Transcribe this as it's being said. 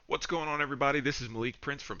What's going on, everybody? This is Malik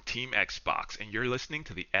Prince from Team Xbox, and you're listening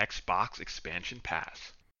to the Xbox Expansion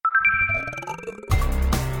Pass.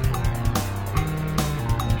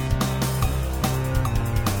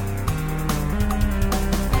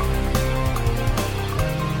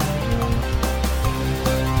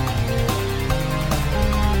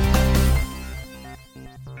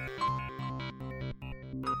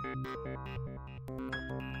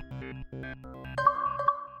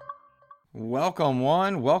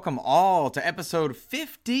 Welcome all to episode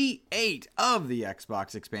 58 of the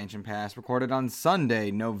Xbox Expansion Pass, recorded on Sunday,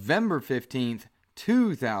 November 15th,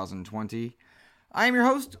 2020. I am your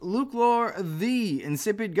host, Luke Lore, the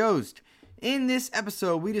Insipid Ghost. In this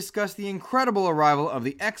episode, we discuss the incredible arrival of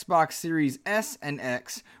the Xbox Series S and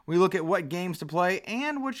X. We look at what games to play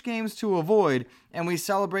and which games to avoid, and we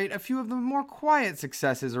celebrate a few of the more quiet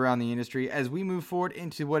successes around the industry as we move forward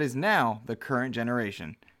into what is now the current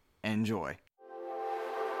generation. Enjoy.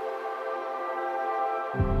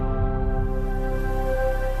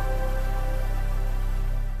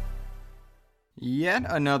 Yet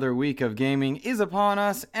another week of gaming is upon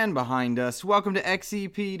us and behind us. Welcome to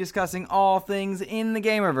XEP, discussing all things in the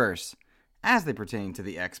Gamerverse as they pertain to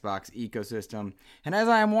the Xbox ecosystem. And as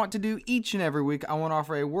I am wont to do each and every week, I want to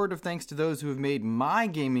offer a word of thanks to those who have made my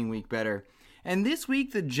gaming week better. And this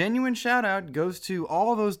week, the genuine shout out goes to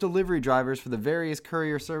all those delivery drivers for the various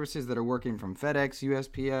courier services that are working from FedEx,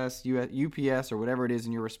 USPS, UPS, or whatever it is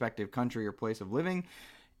in your respective country or place of living.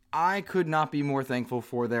 I could not be more thankful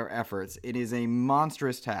for their efforts. It is a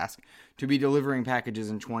monstrous task to be delivering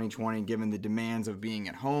packages in 2020, given the demands of being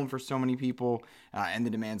at home for so many people and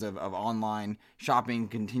the demands of online shopping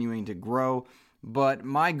continuing to grow. But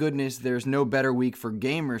my goodness, there's no better week for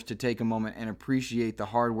gamers to take a moment and appreciate the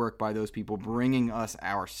hard work by those people bringing us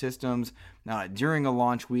our systems. During a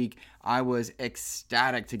launch week, I was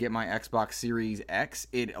ecstatic to get my Xbox Series X.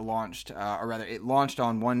 It launched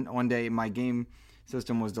on one day. My game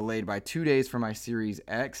system was delayed by 2 days for my Series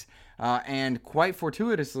X. And quite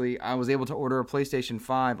fortuitously, I was able to order a PlayStation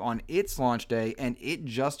 5 on its launch day, and it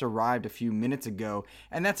just arrived a few minutes ago.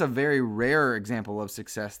 And that's a very rare example of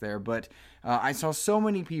success there. But I saw so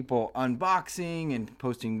many people unboxing and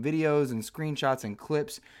posting videos and screenshots and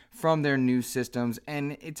clips from their new systems.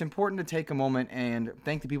 And it's important to take a moment and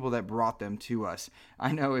thank the people that brought them to us.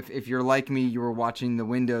 I know if you're like me, you were watching the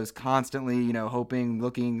windows constantly, hoping,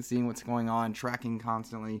 looking, seeing what's going on, tracking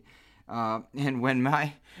constantly. And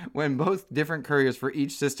when both different couriers for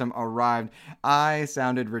each system arrived, I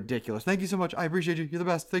sounded ridiculous. Thank you so much. I appreciate you. You're the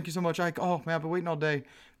best. Thank you so much. Oh man, I've been waiting all day.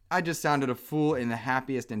 I just sounded a fool in the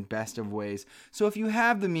happiest and best of ways. So if you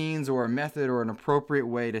have the means or a method or an appropriate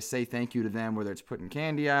way to say thank you to them, whether it's putting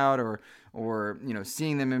candy out or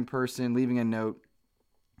seeing them in person, leaving a note,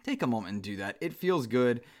 take a moment and do that. It feels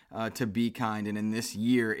good to be kind, and in this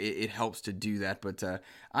year, it helps to do that. But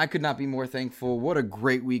I could not be more thankful. What a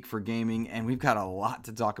great week for gaming, and we've got a lot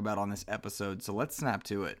to talk about on this episode, so let's snap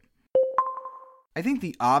to it. I think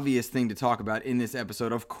the obvious thing to talk about in this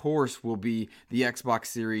episode, of course, will be the Xbox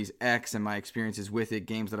Series X and my experiences with it,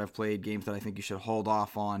 games that I've played, games that I think you should hold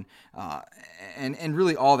off on, and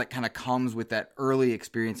really all that kind of comes with that early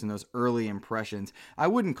experience and those early impressions. I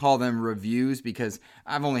wouldn't call them reviews because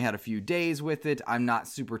I've only had a few days with it. I'm not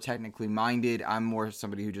super technically minded. I'm more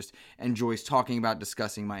somebody who just enjoys talking about,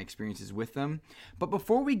 discussing my experiences with them. But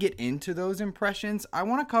before we get into those impressions, I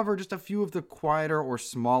want to cover just a few of the quieter or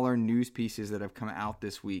smaller news pieces that have come out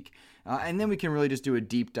this week. And then we can really just do a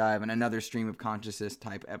deep dive and another stream of consciousness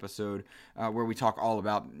type episode where we talk all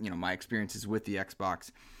about, my experiences with the Xbox.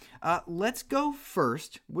 Let's go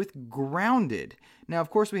first with Grounded. Now, of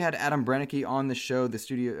course, we had Adam Brennicky on the show,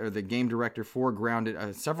 the game director for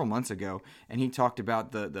Grounded, several months ago, and he talked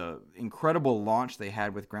about the incredible launch they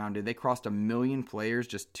had with Grounded. They crossed 1 million players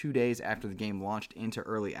just 2 days after the game launched into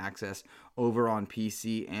early access over on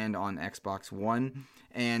PC and on Xbox One.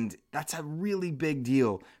 And that's a really big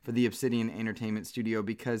deal for the Obsidian Entertainment Studio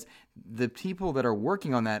because the people that are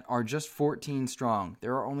working on that are just 14 strong.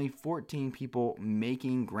 There are only 14 people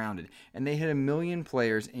making Grounded, and they hit 1 million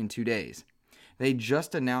players in 2 days. They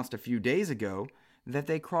just announced a few days ago that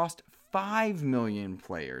they crossed 5 million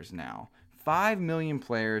players now. 5 million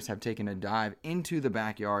players have taken a dive into the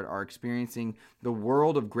backyard, are experiencing the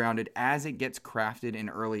world of Grounded as it gets crafted in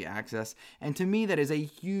early access, and to me that is a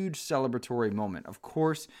huge celebratory moment. Of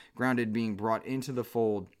course, Grounded being brought into the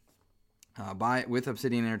fold with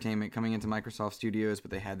Obsidian Entertainment coming into Microsoft Studios, but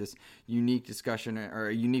they had this unique discussion or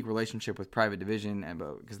a unique relationship with Private Division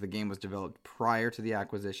because the game was developed prior to the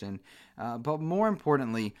acquisition. But more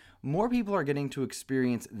importantly, more people are getting to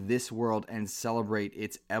experience this world and celebrate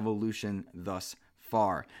its evolution thus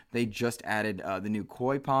far. They just added the new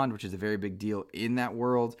Koi Pond, which is a very big deal in that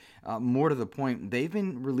world. More to the point, they've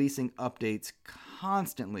been releasing updates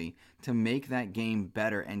constantly to make that game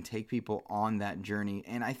better and take people on that journey.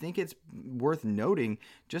 And I think it's worth noting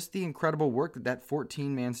just the incredible work that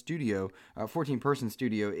 14-person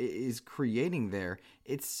studio is creating there.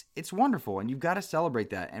 It's wonderful, and you've got to celebrate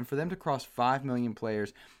that. And for them to cross 5 million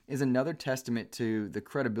players is another testament to the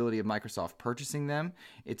credibility of Microsoft purchasing them.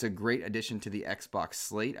 It's a great addition to the Xbox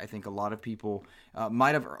slate. I think a lot of people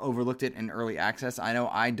might have overlooked it in early access. I know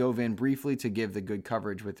I dove in briefly to give the good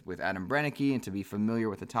coverage with Adam Brennecke and to be familiar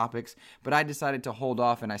with the topics, but I decided to hold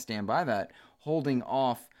off, and I stand by that, holding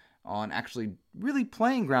off on actually really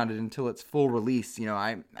playing Grounded until its full release.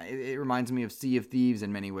 It reminds me of Sea of Thieves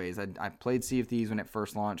in many ways. I played Sea of Thieves when it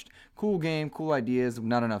first launched. Cool game, cool ideas,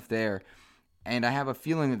 not enough there. And I have a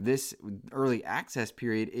feeling that this early access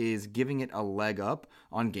period is giving it a leg up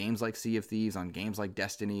on games like Sea of Thieves, on games like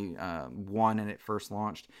Destiny 1 when it first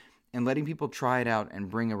launched, and letting people try it out and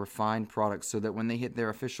bring a refined product so that when they hit their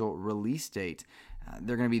official release date,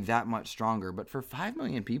 they're going to be that much stronger. But for 5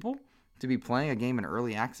 million people to be playing a game in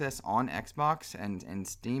early access on Xbox and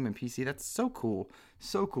Steam and PC, that's so cool.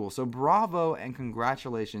 So cool. So bravo and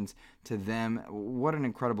congratulations to them. What an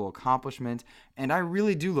incredible accomplishment. And I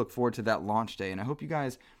really do look forward to that launch day. And I hope you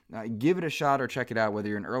guys give it a shot or check it out, whether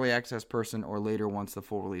you're an early access person or later once the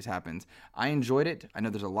full release happens. I enjoyed it. I know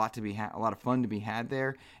there's a lot of fun to be had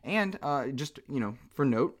there. And for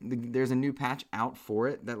note, there's a new patch out for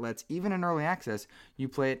it that lets, even in early access, you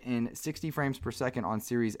play it in 60 frames per second on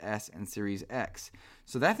Series S and Series X.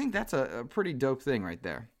 So I think that's a pretty dope thing right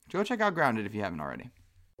there. Go check out Grounded if you haven't already.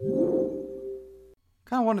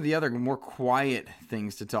 Kind of one of the other more quiet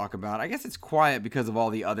things to talk about. I guess it's quiet because of all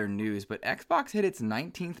the other news, but Xbox hit its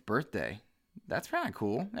 19th birthday. That's kind of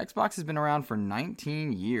cool. Xbox has been around for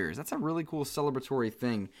 19 years. That's a really cool celebratory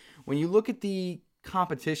thing. When you look at the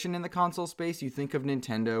competition in the console space, you think of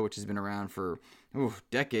Nintendo, which has been around for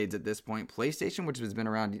decades at this point. PlayStation, which has been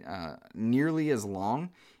around nearly as long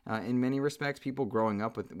in many respects. People growing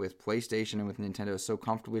up with PlayStation and with Nintendo so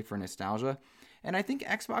comfortably for nostalgia. And I think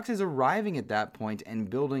Xbox is arriving at that point and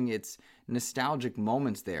building its nostalgic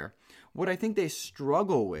moments there. What I think they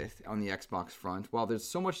struggle with on the Xbox front, while there's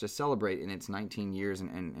so much to celebrate in its 19 years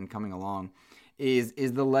and coming along, is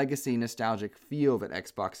the legacy nostalgic feel that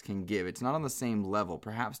Xbox can give. It's not on the same level,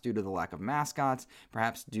 perhaps due to the lack of mascots,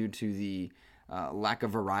 perhaps due to the lack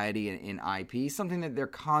of variety in IP, something that they're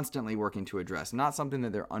constantly working to address, not something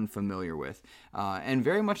that they're unfamiliar with. And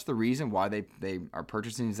very much the reason why they are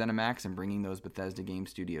purchasing ZeniMax and bringing those Bethesda game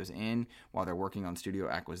studios in, while they're working on studio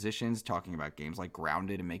acquisitions, talking about games like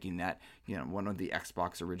Grounded and making that one of the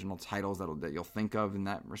Xbox original titles that you'll think of in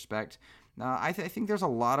that respect. I think there's a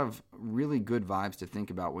lot of really good vibes to think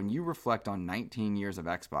about when you reflect on 19 years of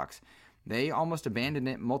Xbox. They almost abandoned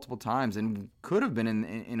it multiple times and could have been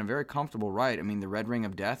in a very comfortable right. I mean, the Red Ring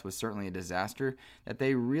of Death was certainly a disaster that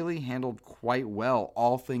they really handled quite well,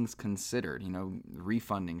 all things considered.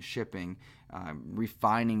 Refunding, shipping,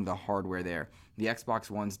 refining the hardware there. The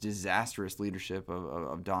Xbox One's disastrous leadership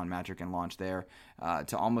of Don Matrick and launch there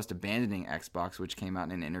to almost abandoning Xbox, which came out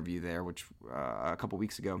in an interview there, which a couple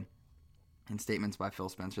weeks ago. And statements by Phil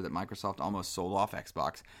Spencer that Microsoft almost sold off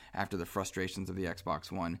Xbox after the frustrations of the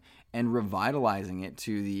Xbox One and revitalizing it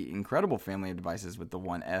to the incredible family of devices with the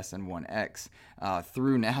One S and One X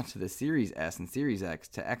through now to the Series S and Series X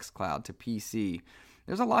to xCloud to PC.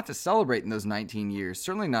 There's a lot to celebrate in those 19 years.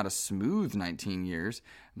 Certainly not a smooth 19 years,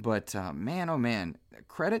 but man, oh man,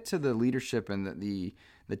 credit to the leadership and the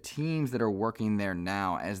teams that are working there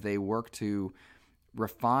now as they work to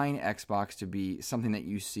refine Xbox to be something that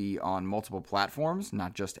you see on multiple platforms,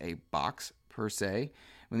 not just a box per se.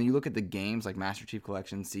 When you look at the games like Master Chief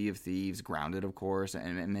Collection, Sea of Thieves, Grounded, of course,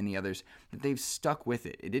 and many others, that they've stuck with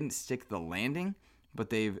it. It didn't stick the landing, but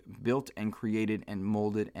they've built and created and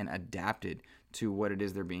molded and adapted to what it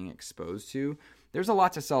is they're being exposed to. There's a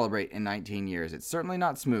lot to celebrate in 19 years. It's certainly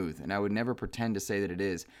not smooth, and I would never pretend to say that it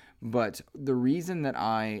is. But the reason that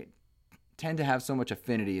I tend to have so much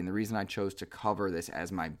affinity, and the reason I chose to cover this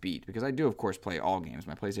as my beat, because I do of course play all games.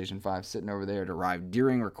 My PlayStation 5 sitting over there to arrive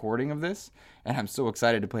during recording of this, and I'm so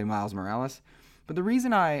excited to play Miles Morales. But the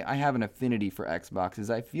reason I have an affinity for Xbox is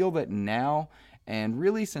I feel that now, and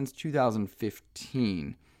really since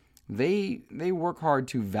 2015, they work hard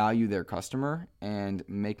to value their customer and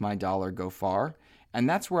make my dollar go far. And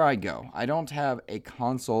that's where I go. I don't have a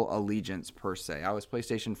console allegiance per se. I was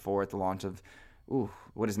PlayStation 4 at the launch of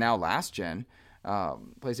what is now last gen,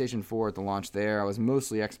 PlayStation 4 at the launch there. I was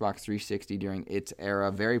mostly Xbox 360 during its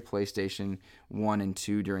era, very PlayStation 1 and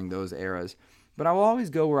 2 during those eras. but I will always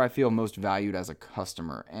go where I feel most valued as a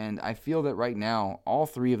customer. And I feel that right now, all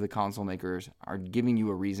three of the console makers are giving you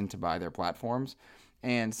a reason to buy their platforms.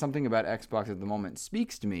 And something about Xbox at the moment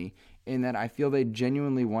speaks to me in that I feel they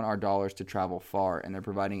genuinely want our dollars to travel far, and they're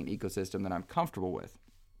providing an ecosystem that I'm comfortable with.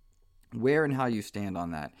 Where and how you stand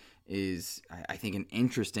on that is, I think, an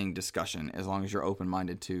interesting discussion, as long as you're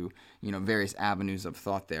open-minded to, various avenues of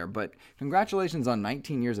thought there. But congratulations on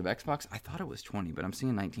 19 years of Xbox. I thought it was 20, but I'm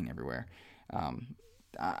seeing 19 everywhere.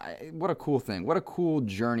 What a cool thing. What a cool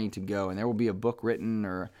journey to go. And there will be a book written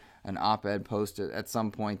or an op-ed posted at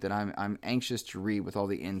some point that I'm anxious to read with all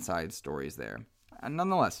the inside stories there. And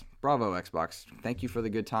nonetheless, bravo, Xbox. Thank you for the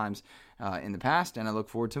good times in the past, and I look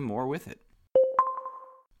forward to more with it.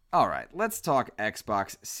 All right, let's talk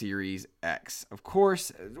Xbox Series X. Of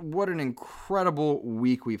course, what an incredible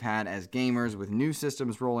week we've had as gamers, with new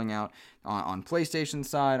systems rolling out on PlayStation's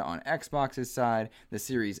side, on Xbox's side, the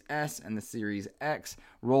Series S and the Series X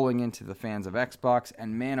rolling into the fans of Xbox,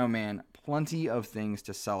 and man oh man, plenty of things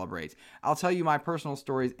to celebrate. I'll tell you my personal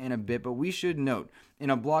stories in a bit, but we should note, in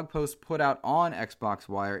a blog post put out on Xbox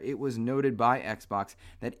Wire, it was noted by Xbox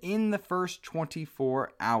that in the first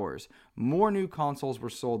 24 hours, more new consoles were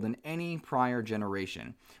sold than any prior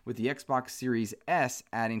generation, with the Xbox Series S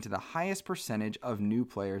adding to the highest percentage of new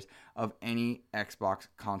players of any Xbox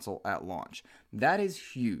console at launch. That is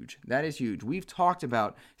huge. That is huge. We've talked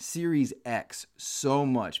about Series X so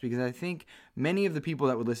much because I think many of the people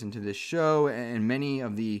that would listen to this show and many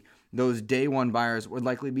of those day one buyers would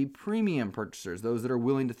likely be premium purchasers, those that are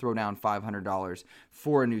willing to throw down $500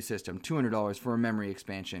 for a new system, $200 for a memory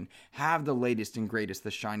expansion, have the latest and greatest,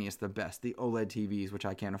 the shiniest, the best, the OLED TVs, which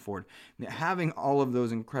I can't afford, having all of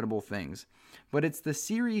those incredible things. But it's the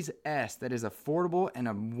Series S that is affordable and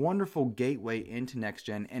a wonderful gateway into next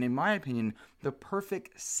gen, and in my opinion, the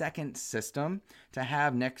perfect second system to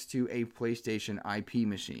have next to a PlayStation IP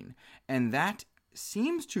machine. And that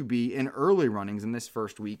seems to be, in early runnings in this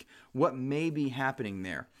first week, what may be happening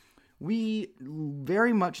there. We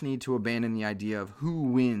very much need to abandon the idea of who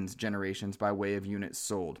wins generations by way of units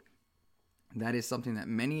sold. That is something that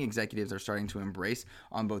many executives are starting to embrace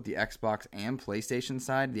on both the Xbox and PlayStation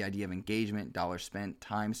side, the idea of engagement, dollars spent,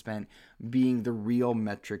 time spent, being the real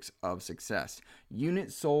metrics of success.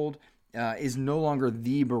 Units sold is no longer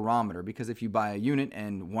the barometer, because if you buy a unit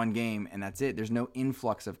and one game and that's it, there's no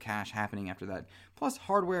influx of cash happening after that. Plus,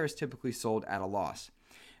 hardware is typically sold at a loss.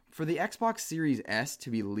 For the Xbox Series S to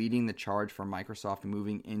be leading the charge for Microsoft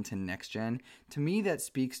moving into next gen, to me that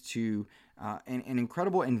speaks to an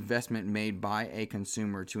incredible investment made by a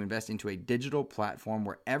consumer to invest into a digital platform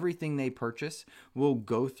where everything they purchase will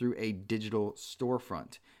go through a digital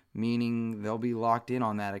storefront, meaning they'll be locked in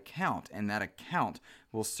on that account, and that account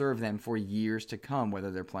will serve them for years to come,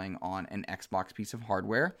 whether they're playing on an Xbox piece of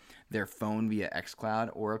hardware, their phone via xCloud,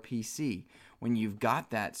 or a PC. When you've got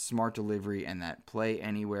that smart delivery and that play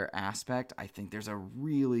anywhere aspect, I think there's a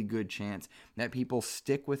really good chance that people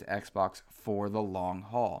stick with Xbox for the long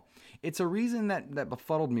haul. It's a reason that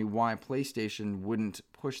befuddled me why PlayStation wouldn't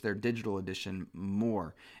push their digital edition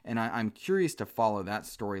more, and I'm curious to follow that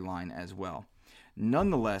storyline as well.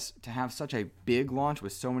 Nonetheless, to have such a big launch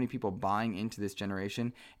with so many people buying into this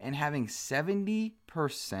generation and having 70%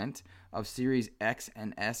 of Series X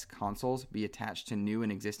and S consoles be attached to new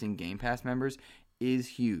and existing Game Pass members is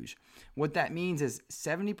huge. What that means is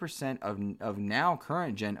 70% of now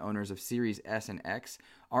current gen owners of Series S and X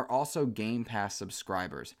are also Game Pass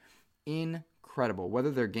subscribers. Incredible.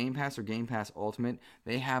 Whether they're Game Pass or Game Pass Ultimate,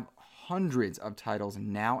 they have hundreds of titles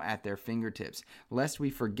now at their fingertips, lest we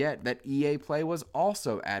forget that EA Play was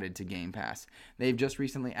also added to Game Pass. They've just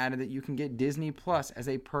recently added that you can get Disney Plus as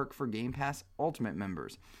a perk for Game Pass Ultimate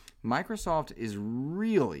members. Microsoft is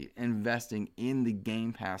really investing in the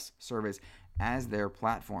Game Pass service as their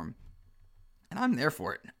platform, and I'm there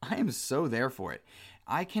for it. I am so there for it.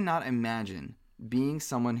 I cannot imagine being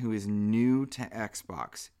someone who is new to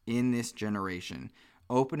Xbox in this generation,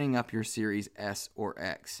 opening up your Series S or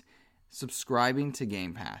X, subscribing to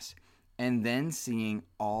Game Pass, and then seeing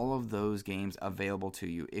all of those games available to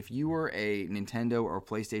you. If you were a Nintendo or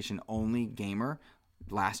PlayStation only gamer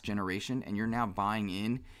last generation and you're now buying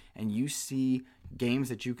in and you see games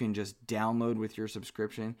that you can just download with your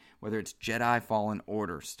subscription, whether it's Jedi Fallen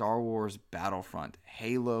Order, Star Wars Battlefront,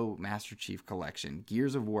 Halo Master Chief Collection,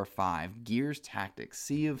 Gears of War 5, Gears Tactics,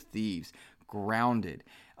 Sea of Thieves, Grounded.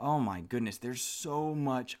 Oh my goodness, there's so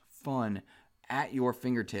much fun at your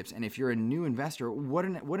fingertips. And if you're a new investor, what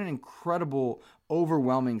an incredible,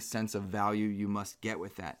 overwhelming sense of value you must get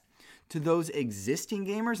with that. To those existing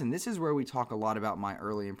gamers, and this is where we talk a lot about my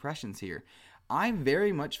early impressions here, I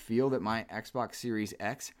very much feel that my Xbox Series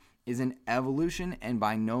X is an evolution and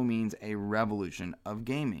by no means a revolution of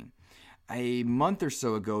gaming. A month or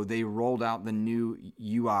so ago, they rolled out the new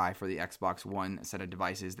UI for the Xbox One set of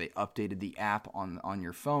devices. They updated the app on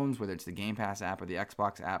your phones, whether it's the Game Pass app or the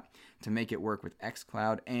Xbox app, to make it work with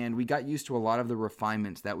xCloud. And we got used to a lot of the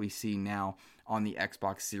refinements that we see now on the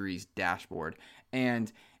Xbox Series dashboard. And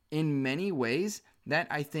in many ways, that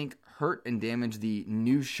I think hurt and damaged the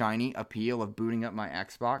new shiny appeal of booting up my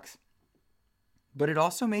Xbox. But it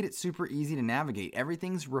also made it super easy to navigate.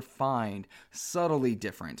 Everything's refined, subtly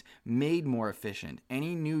different, made more efficient.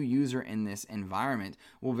 Any new user in this environment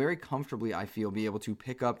will very comfortably, I feel, be able to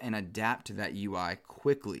pick up and adapt to that UI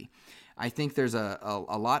quickly. I think there's a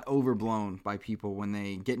lot overblown by people when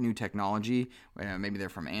they get new technology. Maybe they're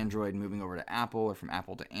from Android moving over to Apple, or from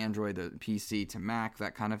Apple to Android, the PC to Mac,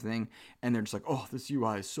 that kind of thing. And they're just like, oh, this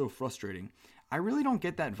UI is so frustrating. I really don't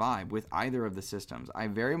get that vibe with either of the systems. I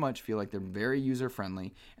very much feel like they're very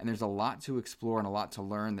user-friendly, and there's a lot to explore and a lot to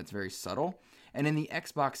learn that's very subtle. And in the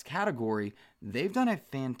Xbox category, they've done a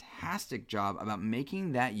fantastic job about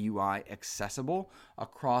making that UI accessible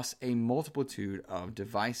across a multitude of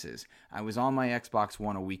devices. I was on my Xbox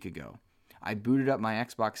One a week ago. I booted up my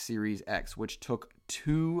Xbox Series X, which took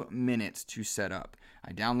 2 minutes to set up.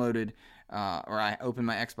 I I opened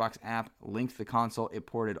my Xbox app, linked the console, it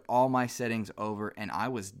ported all my settings over, and I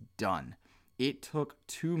was done. It took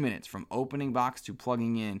 2 minutes from opening box to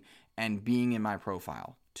plugging in and being in my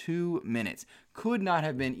profile. 2 minutes. Could not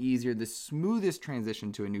have been easier. The smoothest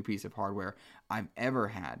transition to a new piece of hardware I've ever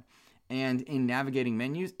had. And in navigating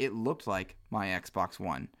menus, it looked like my Xbox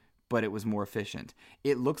One, but it was more efficient.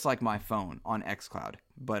 It looks like my phone on xCloud,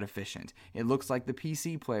 but efficient. It looks like the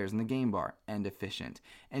PC players in the game bar, and efficient.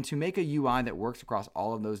 And to make a UI that works across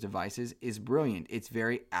all of those devices is brilliant. It's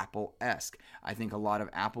very Apple-esque. I think a lot of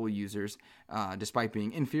Apple users, despite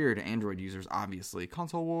being inferior to Android users, obviously,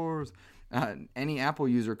 console wars, any Apple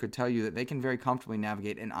user could tell you that they can very comfortably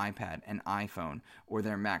navigate an iPad, an iPhone, or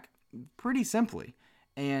their Mac pretty simply.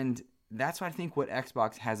 And that's what I think what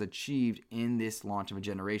Xbox has achieved in this launch of a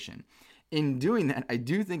generation. In doing that, I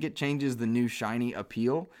do think it changes the new shiny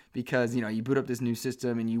appeal, because you boot up this new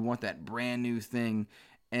system and you want that brand new thing,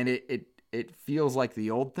 and it feels like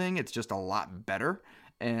the old thing. It's just a lot better,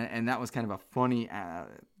 and that was kind of a funny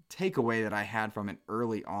takeaway that I had from it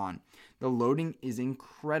early on. The loading is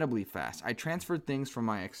incredibly fast. I transferred things from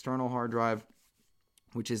my external hard drive,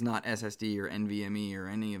 which is not SSD or NVMe or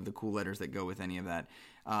any of the cool letters that go with any of that.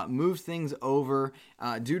 Moved things over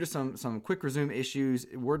due to some quick resume issues.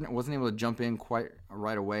 Wasn't able to jump in quite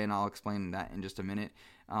right away, and I'll explain that in just a minute.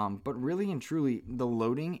 But really and truly, the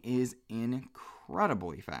loading is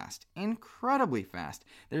incredibly fast. Incredibly fast.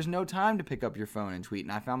 There's no time to pick up your phone and tweet,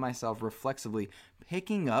 and I found myself reflexively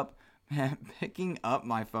picking up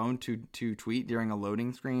my phone to tweet during a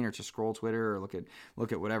loading screen, or to scroll Twitter, or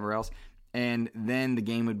look at whatever else. And then the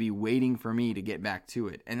game would be waiting for me to get back to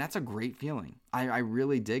it. And that's a great feeling. I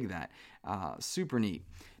really dig that. Super neat.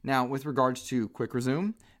 Now, with regards to Quick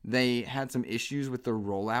Resume, they had some issues with the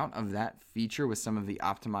rollout of that feature with some of the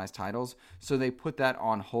optimized titles. So they put that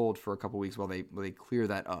on hold for a couple weeks while they clear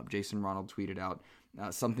that up. Jason Ronald tweeted out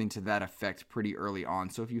something to that effect pretty early on.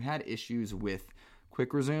 So if you had issues with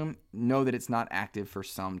Quick Resume, know that it's not active for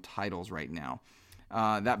some titles right now.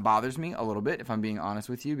 That bothers me a little bit, if I'm being honest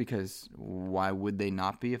with you, because why would they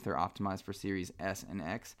not be if they're optimized for Series S and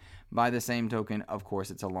X? By the same token, of course,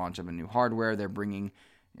 it's a launch of a new hardware. They're bringing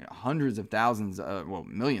hundreds of thousands,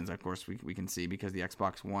 millions, of course, we can see, because the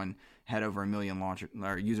Xbox One had over 1 million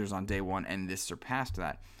users on day one, and this surpassed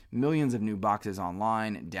that. Millions of new boxes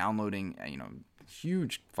online, downloading,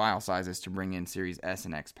 huge file sizes to bring in Series S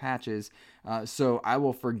and X patches. So I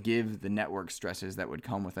will forgive the network stresses that would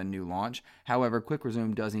come with a new launch. However, Quick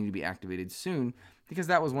Resume does need to be activated soon, because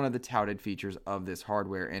that was one of the touted features of this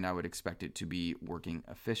hardware, and I would expect it to be working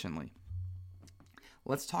efficiently.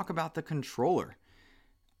 Let's talk about the controller.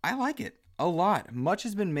 I like it a lot. Much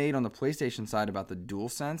has been made on the PlayStation side about the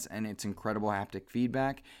DualSense and its incredible haptic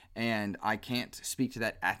feedback, and I can't speak to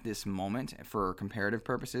that at this moment for comparative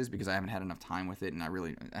purposes, because I haven't had enough time with it, and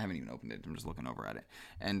I haven't even opened it. I'm just looking over at it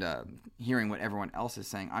and hearing what everyone else is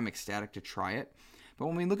saying. I'm ecstatic to try it. But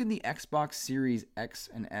when we look at the Xbox Series X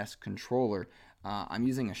and S controller, I'm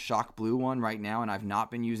using a Shock Blue one right now, and I've not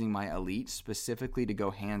been using my Elite specifically to go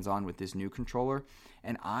hands-on with this new controller,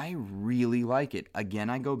 and I really like it. Again,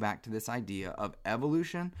 I go back to this idea of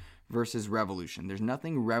evolution versus revolution. There's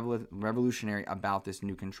nothing revolutionary about this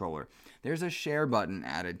new controller. There's a share button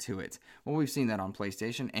added to it. Well, we've seen that on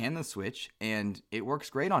PlayStation and the Switch, and it works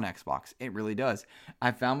great on Xbox. It really does. I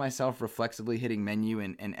found myself reflexively hitting menu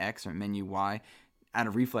and X or menu Y out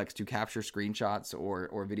of reflex to capture screenshots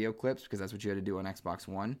or video clips, because that's what you had to do on Xbox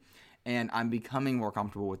One. And I'm becoming more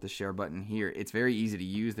comfortable with the share button here. It's very easy to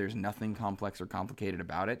use. There's nothing complex or complicated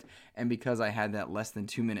about it. And because I had that less than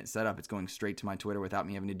 2-minute setup, it's going straight to my Twitter without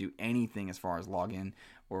me having to do anything as far as login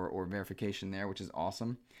or verification there, which is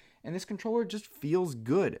awesome. And this controller just feels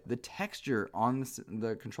good. The texture on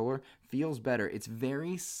the controller feels better. It's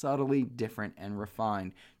very subtly different and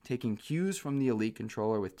refined, taking cues from the Elite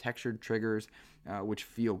controller with textured triggers, which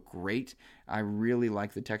feel great. I really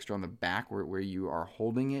like the texture on the back where you are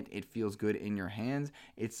holding it. It feels good in your hands.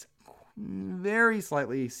 It's very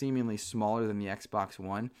slightly, seemingly smaller than the Xbox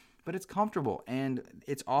One, but it's comfortable. And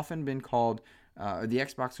it's often been called, the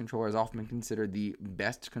Xbox controller has often been considered the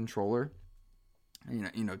best controller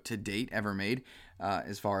to date ever made,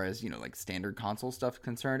 as far as, like standard console stuff is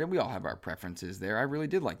concerned. And we all have our preferences there. I really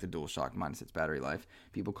did like the DualShock minus its battery life.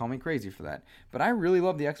 People call me crazy for that. But I really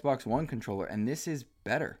love the Xbox One controller, and this is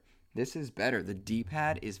better. This is better. The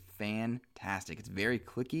D-pad is fantastic. It's very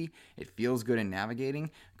clicky. It feels good in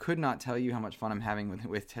navigating. Could not tell you how much fun I'm having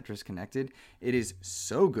with Tetris Connected. It is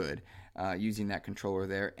so good using that controller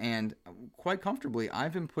there. And quite comfortably,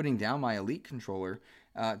 I've been putting down my Elite controller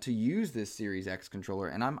to use this Series X controller,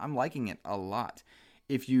 and I'm liking it a lot.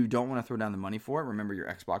 If you don't want to throw down the money for it, remember your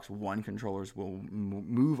Xbox One controllers will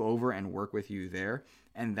move over and work with you there,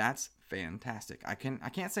 and that's fantastic. I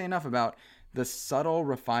can't say enough about the subtle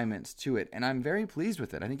refinements to it, and I'm very pleased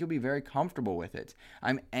with it. I think you'll be very comfortable with it.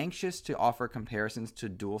 I'm anxious to offer comparisons to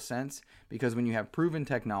DualSense, because when you have proven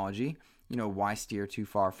technology, why steer too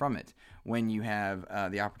far from it? When you have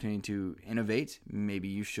the opportunity to innovate, maybe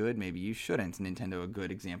you should, maybe you shouldn't. Nintendo, a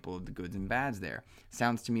good example of the goods and bads there.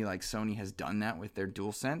 Sounds to me like Sony has done that with their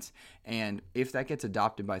DualSense, and if that gets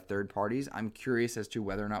adopted by third parties, I'm curious as to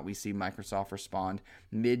whether or not we see Microsoft respond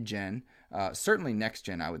mid-gen, certainly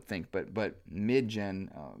next-gen, I would think, but mid-gen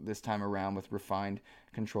this time around with refined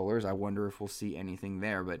controllers. I wonder if we'll see anything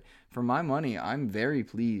there. But for my money, I'm very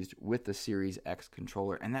pleased with the Series X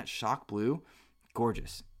controller. And that Shock Blue,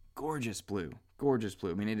 gorgeous. Gorgeous blue. Gorgeous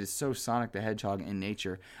blue. I mean, it is so Sonic the Hedgehog in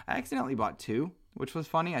nature. I accidentally bought two, which was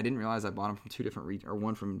funny. I didn't realize I bought them from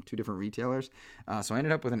one from two different retailers. So I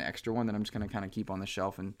ended up with an extra one that I'm just going to kind of keep on the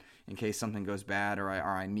shelf in case something goes bad or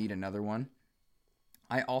I need another one.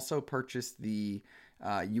 I also purchased the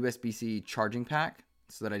USB-C charging pack,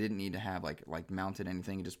 so that I didn't need to have like mounted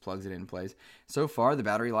anything. It just plugs it in and plays. So far, the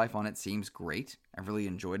battery life on it seems great. I've really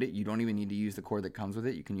enjoyed it. You don't even need to use the cord that comes with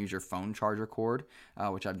it. You can use your phone charger cord,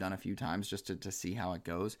 which I've done a few times just to see how it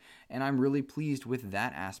goes. And I'm really pleased with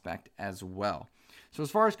that aspect as well. So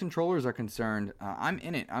as far as controllers are concerned, I'm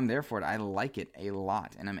in it. I'm there for it. I like it a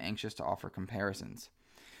lot, and I'm anxious to offer comparisons.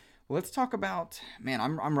 Let's talk about,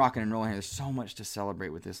 I'm rocking and rolling here. There's so much to celebrate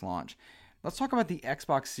with this launch. Let's talk about the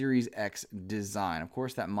Xbox Series X design. Of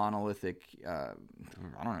course, that monolithic,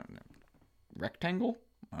 rectangle?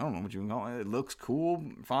 I don't know what you can call it. It looks cool,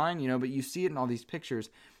 fine, but you see it in all these pictures.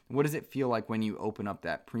 What does it feel like when you open up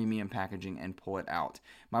that premium packaging and pull it out?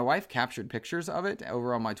 My wife captured pictures of it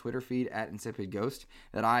over on my Twitter feed at InsipidGhost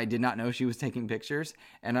that I did not know she was taking pictures,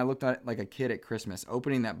 and I looked at it like a kid at Christmas.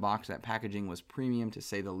 Opening that box, that packaging was premium to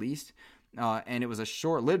say the least. And it was a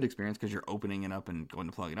short-lived experience because you're opening it up and going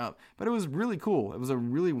to plug it up. But it was really cool. It was a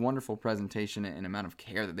really wonderful presentation and amount of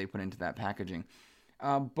care that they put into that packaging.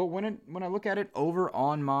 But when I look at it over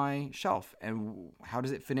on my shelf, and how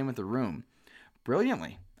does it fit in with the room?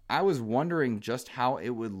 Brilliantly. I was wondering just how it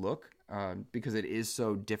would look because it is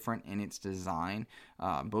so different in its design.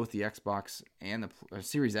 Both the Xbox and the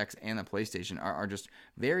Series X and the PlayStation are just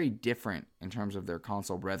very different in terms of their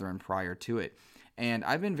console brethren prior to it. And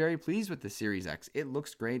I've been very pleased with the Series X. It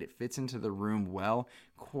looks great. It fits into the room well.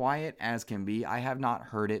 Quiet as can be. I have not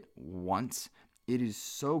heard it once. It is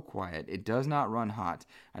so quiet. It does not run hot.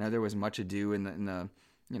 I know there was much ado in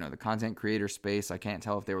the content creator space. I can't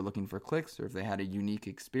tell if they were looking for clicks or if they had a unique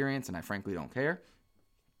experience, and I frankly don't care.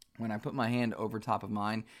 When I put my hand over top of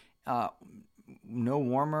mine, no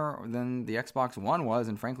warmer than the Xbox One was,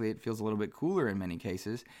 and frankly, it feels a little bit cooler in many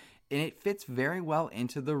cases. And it fits very well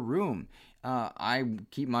into the room. I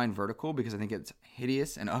keep mine vertical because I think it's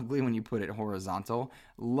hideous and ugly when you put it horizontal.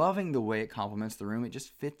 Loving the way it complements the room. It just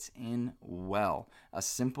fits in well. A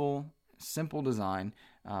simple design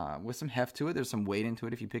with some heft to it. There's some weight into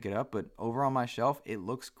it if you pick it up. But over on my shelf, it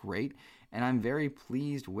looks great. And I'm very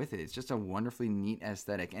pleased with it. It's just a wonderfully neat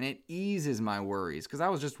aesthetic. And it eases my worries. Because I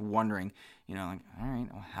was just wondering, all right,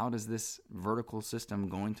 well, how does this vertical system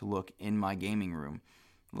going to look in my gaming room?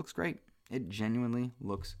 It looks great. It genuinely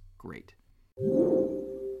looks great.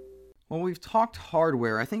 Well, we've talked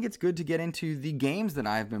hardware. I think it's good to get into the games that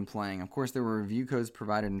I've been playing. Of course, there were review codes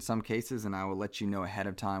provided in some cases, and I will let you know ahead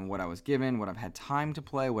of time what I was given, what I've had time to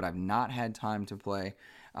play, what I've not had time to play.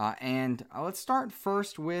 And let's start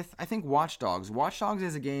first with, I think, Watch Dogs. Watch Dogs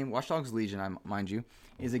is a game, Watch Dogs Legion, mind you,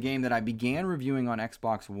 is a game that I began reviewing on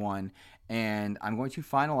Xbox One, and I'm going to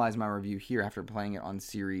finalize my review here after playing it on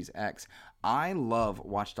Series X. I love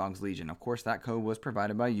Watch Dogs Legion. Of course, that code was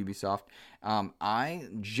provided by Ubisoft. I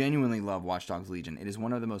genuinely love Watch Dogs Legion. It is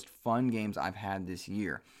one of the most fun games I've had this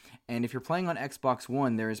year. And if you're playing on Xbox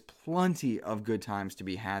One, there is plenty of good times to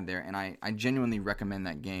be had there, and I genuinely recommend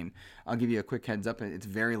that game. I'll give you a quick heads up. It's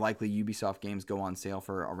very likely Ubisoft games go on sale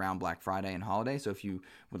for around Black Friday and holiday, so if you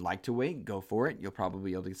would like to wait, go for it. You'll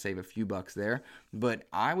probably be able to save a few bucks there, but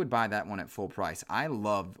I would buy that one at full price. I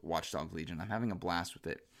love Watch Dogs Legion. I'm having a blast with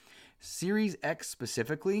it. Series X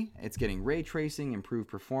specifically, it's getting ray tracing, improved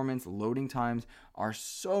performance, loading times are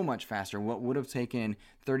so much faster. What would have taken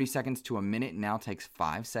 30 seconds to a minute now takes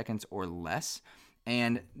 5 seconds or less,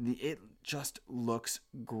 and it just looks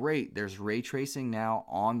great. There's ray tracing now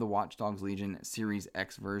on the Watch Dogs Legion Series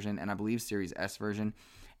X version, and I believe Series S version,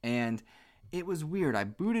 and it was weird. I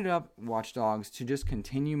booted up Watch Dogs to just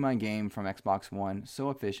continue my game from Xbox One, so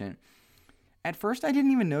efficient. At first, I didn't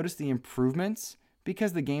even notice the improvements,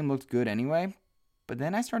 because the game looked good anyway, but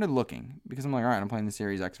then I started looking, because I'm like, all right, I'm playing the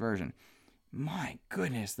Series X version. My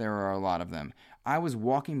goodness, there are a lot of them. I was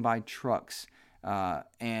walking by trucks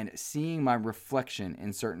and seeing my reflection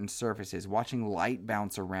in certain surfaces, watching light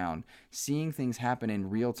bounce around, seeing things happen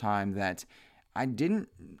in real time that I didn't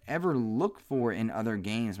ever look for in other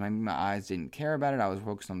games. My eyes didn't care about it. I was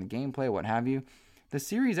focused on the gameplay, what have you. The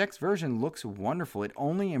Series X version looks wonderful. It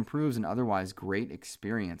only improves an otherwise great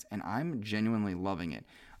experience, and I'm genuinely loving it.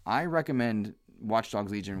 I recommend Watch Dogs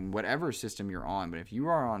Legion, whatever system you're on, but if you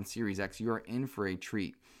are on Series X, you are in for a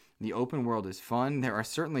treat. The open world is fun. There are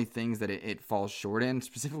certainly things that it falls short in,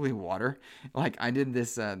 specifically water. Like I did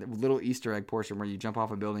this little Easter egg portion where you jump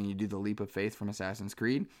off a building, you do the leap of faith from Assassin's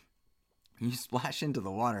Creed. You splash into the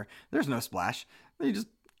water. There's no splash. You just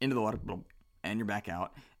into the water, and you're back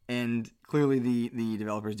out. And clearly the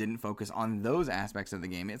developers didn't focus on those aspects of the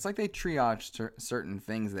game. It's like they triaged certain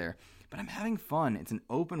things there. But I'm having fun. It's an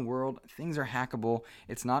open world. Things are hackable.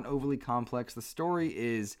 It's not overly complex. The story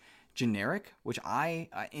is generic, which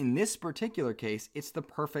in this particular case, it's the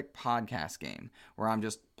perfect podcast game where I'm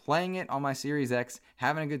just playing it on my Series X,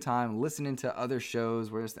 having a good time, listening to other shows,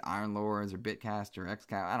 whether it's the Iron Lords or Bitcast or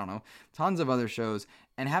XCast, I don't know, tons of other shows,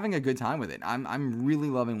 and having a good time with it. I'm really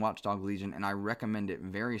loving Watch Dogs Legion, and I recommend it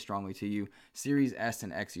very strongly to you. Series S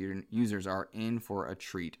and X users are in for a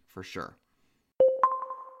treat for sure.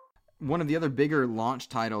 One of the other bigger launch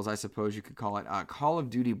titles, I suppose you could call it, Call of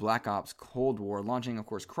Duty Black Ops Cold War, launching, of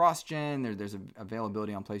course, cross-gen. There's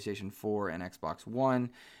availability on PlayStation 4 and Xbox One.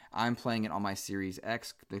 I'm playing it on my Series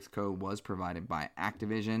X. This code was provided by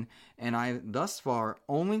Activision, and I, thus far,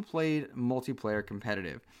 only played multiplayer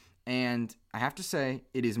competitive. And I have to say,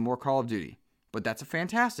 it is more Call of Duty. But that's a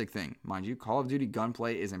fantastic thing. Mind you, Call of Duty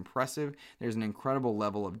gunplay is impressive. There's an incredible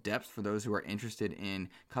level of depth for those who are interested in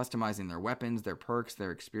customizing their weapons, their perks,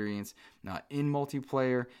 their experience. In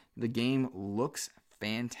multiplayer, the game looks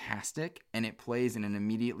fantastic, and it plays in an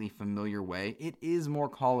immediately familiar way. It is more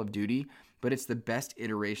Call of Duty, but it's the best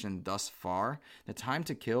iteration thus far. The time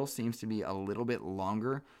to kill seems to be a little bit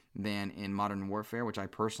longer than in Modern Warfare, which I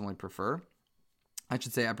personally prefer. I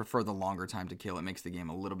should say I prefer the longer time to kill. It makes the game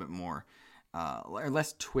a little bit more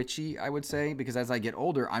less twitchy, I would say, because as I get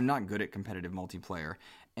older, I'm not good at competitive multiplayer,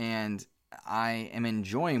 and I am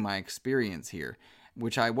enjoying my experience here,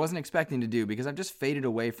 which I wasn't expecting to do because I've just faded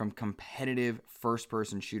away from competitive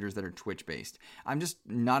first-person shooters that are Twitch-based. I'm just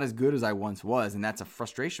not as good as I once was, and that's a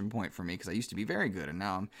frustration point for me because I used to be very good, and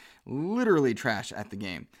now I'm literally trash at the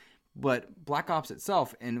game. But Black Ops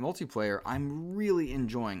itself in multiplayer, I'm really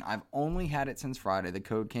enjoying. I've only had it since Friday. The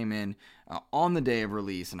code came in on the day of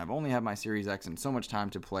release, and I've only had my Series X and so much time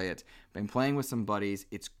to play it. Been playing with some buddies.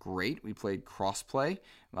 It's great. We played crossplay.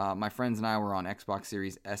 My friends and I were on Xbox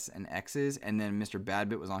Series S and X's, and then Mr.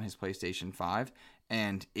 Badbit was on his PlayStation 5,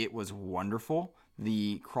 and it was wonderful.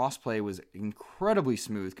 The crossplay was incredibly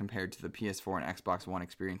smooth compared to the PS4 and Xbox One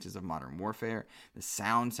experiences of Modern Warfare. The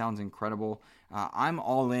sound sounds incredible. I'm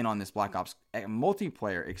all in on this Black Ops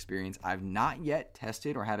multiplayer experience. I've not yet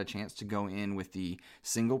tested or had a chance to go in with the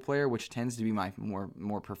single player, which tends to be my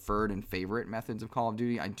more preferred and favorite methods of Call of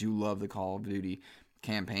Duty. I do love the Call of Duty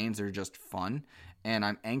campaigns. They're just fun, and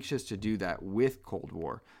I'm anxious to do that with Cold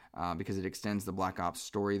War. Because it extends the Black Ops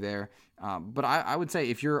story there. But I would say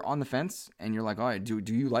if you're on the fence and you're like, all right, do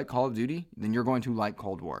you like Call of Duty? Then you're going to like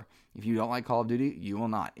Cold War. If you don't like Call of Duty, you will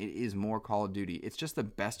not. It is more Call of Duty. It's just the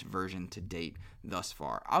best version to date thus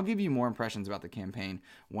far. I'll give you more impressions about the campaign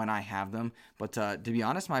when I have them, but to be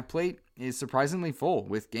honest, my plate is surprisingly full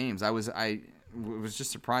with games. I was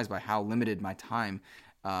just surprised by how limited my time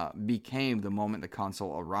became the moment the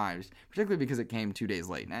console arrived, particularly because it came 2 days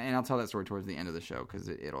late. And I'll tell that story towards the end of the show because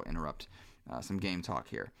it'll interrupt some game talk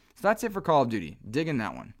here. So that's it for Call of Duty. Dig in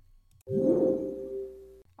that one.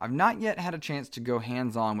 I've not yet had a chance to go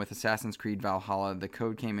hands-on with Assassin's Creed Valhalla. The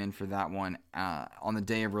code came in for that one on the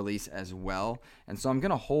day of release as well. And so I'm going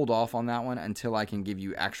to hold off on that one until I can give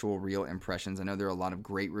you actual real impressions. I know there are a lot of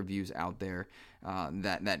great reviews out there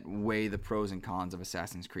that weigh the pros and cons of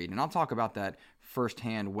Assassin's Creed. And I'll talk about that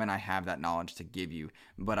firsthand when I have that knowledge to give you.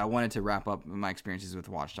 But I wanted to wrap up my experiences with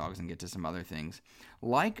Watch Dogs and get to some other things.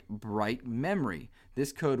 Like Bright Memory.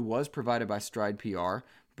 This code was provided by Stride PR.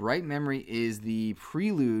 Bright Memory is the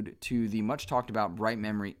prelude to the much talked about Bright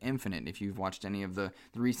Memory Infinite. If you've watched any of the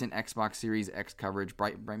recent Xbox Series X coverage,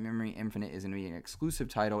 Bright Memory Infinite is going to be an exclusive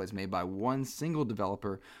title. It's made by one single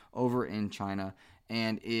developer over in China,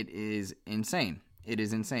 and it is insane. It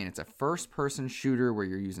is insane. It's a first-person shooter where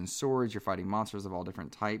you're using swords, you're fighting monsters of all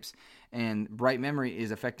different types, and Bright Memory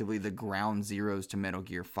is effectively the ground zeros to Metal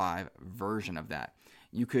Gear 5 version of that.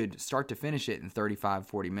 You could start to finish it in 35,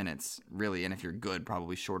 40 minutes, really, and if you're good,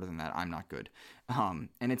 probably shorter than that. I'm not good. And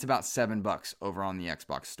it's about $7 over on the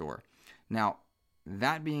Xbox Store. Now,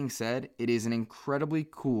 that being said, it is an incredibly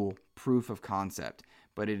cool proof of concept,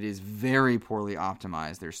 but it is very poorly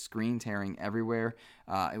optimized. There's screen tearing everywhere.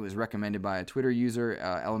 It was recommended by a Twitter user,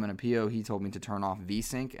 Elementapio. He told me to turn off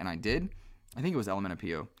VSync, and I did. I think it was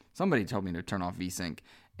Elementapio. Somebody told me to turn off VSync,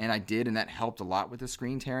 and I did, and that helped a lot with the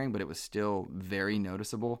screen tearing, but it was still very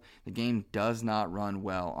noticeable. The game does not run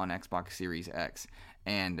well on Xbox Series X,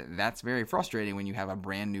 and that's very frustrating when you have a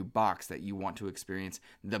brand new box that you want to experience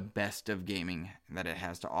the best of gaming that it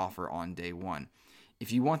has to offer on day one.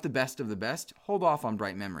 If you want the best of the best, hold off on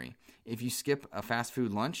Bright Memory. If you skip a fast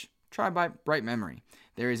food lunch, try Bright Memory.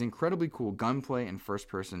 There is incredibly cool gunplay and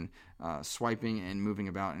first-person swiping and moving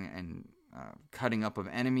about and cutting up of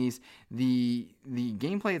enemies. The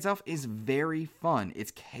gameplay itself is very fun.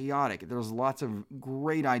 It's chaotic. There's lots of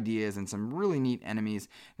great ideas and some really neat enemies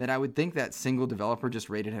that I would think that single developer just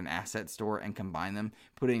raided an asset store and combined them,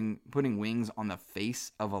 putting wings on the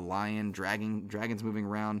face of a lion, dragons moving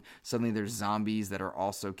around. Suddenly there's zombies that are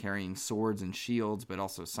also carrying swords and shields, but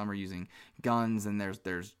also some are using guns, and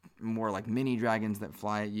there's more like mini dragons that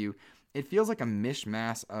fly at you. It feels like a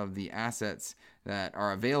mishmash of the assets that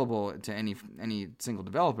are available to any single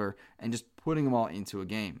developer and just putting them all into a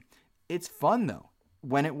game. It's fun, though,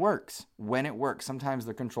 when it works. Sometimes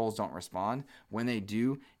the controls don't respond. When they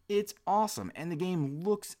do, it's awesome. And the game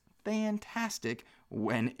looks fantastic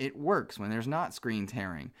when it works, when there's not screen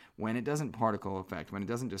tearing, when it doesn't particle effect, when it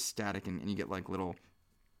doesn't just static and you get like little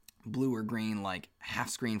blue or green like half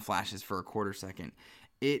screen flashes for a quarter second.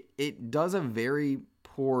 It does a very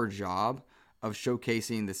poor job of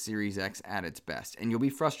showcasing the Series X at its best, and you'll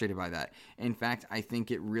be frustrated by that. In fact, I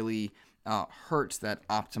think it really hurts that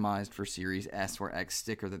optimized for Series S or X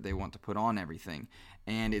sticker that they want to put on everything,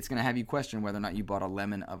 and it's going to have you question whether or not you bought a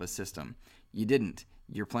lemon of a system. You didn't.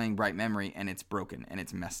 You're playing Bright Memory, and it's broken, and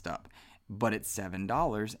it's messed up. But it's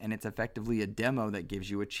 $7, and it's effectively a demo that gives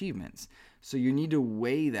you achievements. So you need to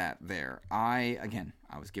weigh that there. I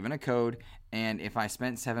was given a code, and if I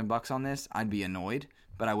spent $7 on this, I'd be annoyed,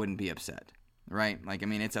 but I wouldn't be upset, right?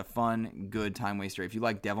 It's a fun, good time waster. If you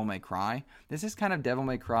like Devil May Cry, this is kind of Devil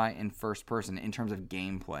May Cry in first person in terms of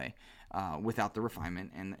gameplay, without the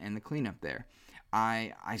refinement and the cleanup there.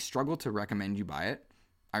 I struggle to recommend you buy it.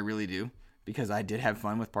 I really do. Because I did have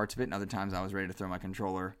fun with parts of it, and other times I was ready to throw my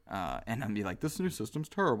controller and I'd be like, this new system's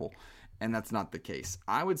terrible. And that's not the case.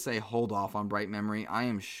 I would say hold off on Bright Memory. I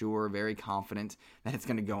am sure, very confident, that it's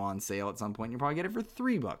going to go on sale at some point. You'll probably get it for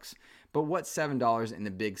 $3. But what's $7 in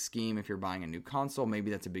the big scheme if you're buying a new console?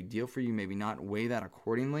 Maybe that's a big deal for you. Maybe not. Weigh that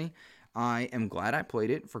accordingly. I am glad I played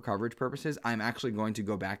it for coverage purposes. I'm actually going to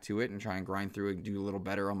go back to it and try and grind through it, do a little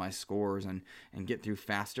better on my scores and get through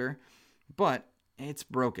faster. But it's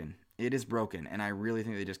broken. It is broken, and I really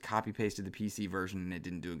think they just copy-pasted the PC version and it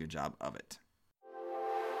didn't do a good job of it.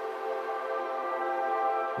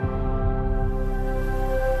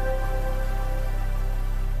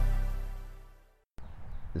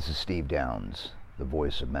 This is Steve Downs, the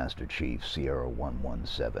voice of Master Chief Sierra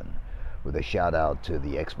 117, with a shout out to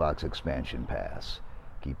the Xbox Expansion Pass.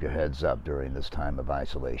 Keep your heads up during this time of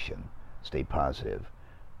isolation. Stay positive.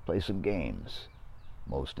 Play some games.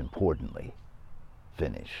 Most importantly,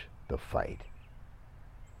 finish the fight.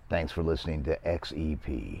 Thanks for listening to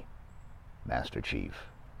XEP. Master Chief,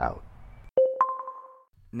 out.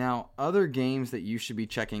 Now, other games that you should be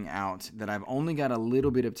checking out that I've only got a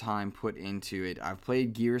little bit of time put into it. I've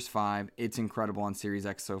played Gears 5. It's incredible on Series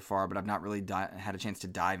X so far, but I've not really had a chance to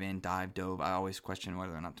dove. I always question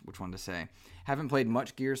whether or not which one to say. Haven't played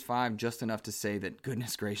much Gears 5, just enough to say that,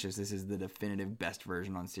 goodness gracious, this is the definitive best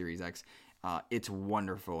version on Series X. It's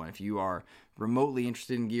wonderful, and if you are remotely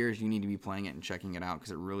interested in Gears, you need to be playing it and checking it out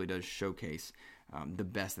because it really does showcase the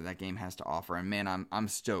best that game has to offer. And man, I'm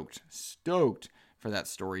stoked for that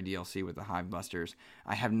story DLC with the Hive Busters.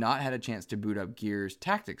 I have not had a chance to boot up Gears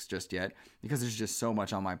Tactics just yet because there's just so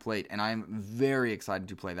much on my plate, and I'm very excited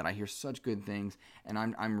to play that. I hear such good things, and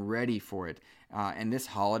I'm ready for it. And this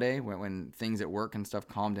holiday, when things at work and stuff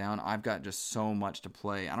calm down, I've got just so much to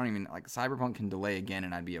play. I don't even, Cyberpunk can delay again,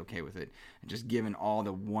 and I'd be okay with it, just given all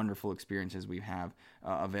the wonderful experiences we have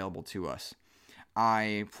available to us.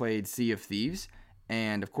 I played Sea of Thieves,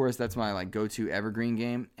 and of course, that's my go-to evergreen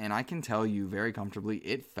game, and I can tell you very comfortably,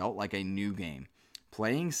 it felt like a new game.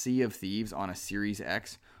 Playing Sea of Thieves on a Series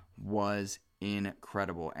X was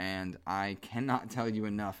incredible, and I cannot tell you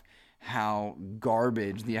enough how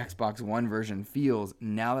garbage the Xbox One version feels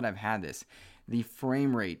now that I've had this. The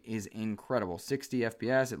frame rate is incredible, 60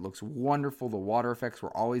 FPS, it looks wonderful, the water effects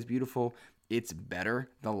were always beautiful. It's better,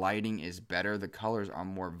 the lighting is better, the colors are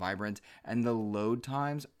more vibrant, and the load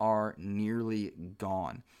times are nearly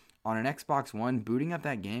gone. On an Xbox One, booting up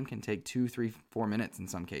that game can take 2, 3, 4 minutes in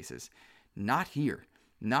some cases. Not here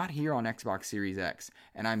on Xbox Series X.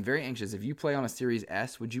 And I'm very anxious. If you play on a Series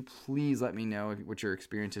S, would you please let me know what your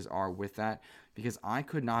experiences are with that? Because I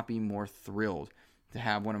could not be more thrilled to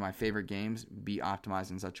have one of my favorite games be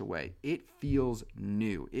optimized in such a way. It feels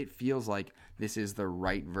new. It feels like this is the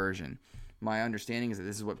right version. My understanding is that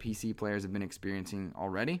this is what PC players have been experiencing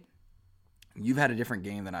already. You've had a different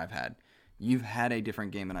game than I've had.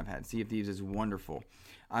 Sea of Thieves is wonderful.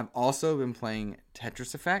 I've also been playing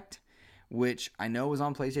Tetris Effect, which I know was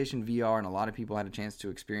on PlayStation VR, and a lot of people had a chance to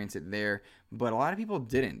experience it there, but a lot of people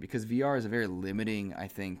didn't because VR is a very limiting, I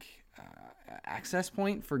think, access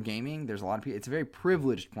point for gaming. There's a lot of people. It's a very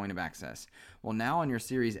privileged point of access. Well, now on your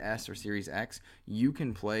Series S or Series X, you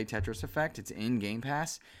can play Tetris Effect. It's in Game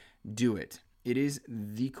Pass. Do it. It is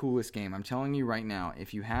the coolest game. I'm telling you right now,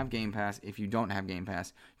 if you have Game Pass, if you don't have Game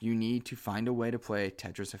Pass, you need to find a way to play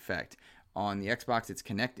Tetris Effect. On the Xbox, it's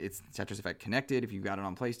Tetris Effect Connected. If you've got it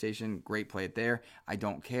on PlayStation, great, play it there. I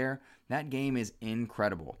don't care. That game is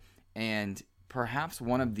incredible. And perhaps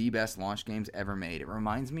one of the best launch games ever made. It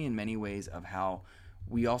reminds me in many ways of how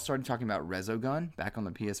we all started talking about Resogun back on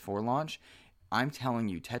the PS4 launch. I'm telling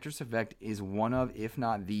you, Tetris Effect is one of, if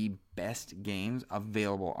not the best games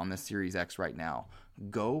available on the Series X right now.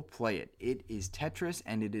 Go play it. It is Tetris,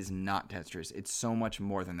 and it is not Tetris. It's so much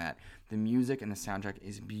more than that. The music and the soundtrack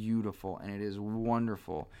is beautiful, and it is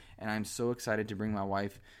wonderful. And I'm so excited to bring my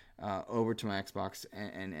wife over to my Xbox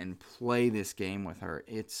and play this game with her.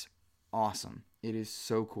 It's awesome. It is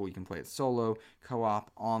so cool. You can play it solo,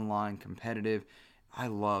 co-op, online, competitive. I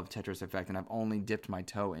love Tetris Effect, and I've only dipped my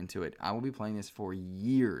toe into it. I will be playing this for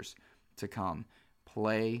years to come.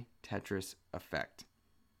 Play Tetris Effect.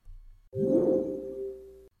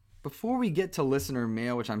 Before we get to listener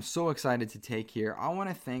mail, which I'm so excited to take here, I want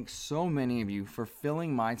to thank so many of you for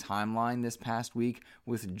filling my timeline this past week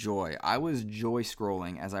with joy. I was joy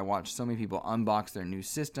scrolling as I watched so many people unbox their new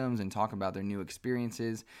systems and talk about their new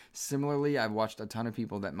experiences. Similarly, I've watched a ton of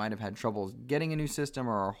people that might have had troubles getting a new system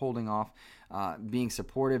or are holding off, being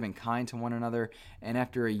supportive and kind to one another. And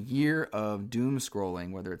after a year of doom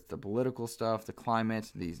scrolling, whether it's the political stuff, the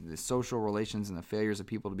climate, the social relations, and the failures of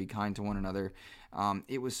people to be kind to one another,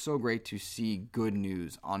 it was so great to see good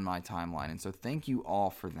news on my timeline. And so thank you all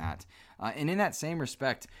for that. And in that same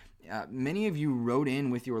respect, many of you wrote in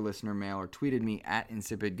with your listener mail or tweeted me at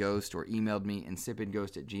InsipidGhost or emailed me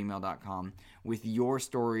insipidghost@gmail.com with your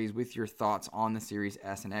stories, with your thoughts on the Series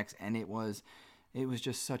S and X. And it was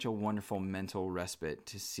just such a wonderful mental respite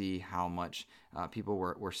to see how much people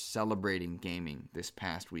were celebrating gaming this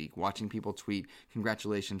past week. Watching people tweet,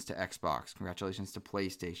 congratulations to Xbox, congratulations to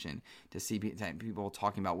PlayStation, to see people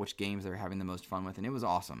talking about which games they're having the most fun with, and it was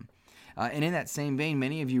awesome. And in that same vein,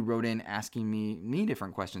 many of you wrote in asking me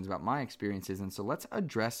different questions about my experiences, and so let's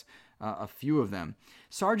address a few of them.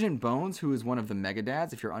 Sergeant Bones, who is one of the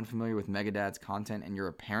Megadads, if you're unfamiliar with Megadad's content and you're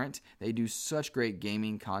a parent, they do such great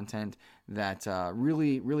gaming content that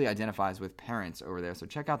really identifies with parents over there, so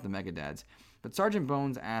check out the Megadads. But Sergeant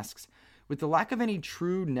Bones asks, with the lack of any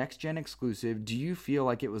true next-gen exclusive, do you feel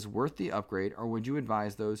like it was worth the upgrade, or would you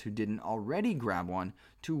advise those who didn't already grab one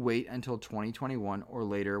to wait until 2021 or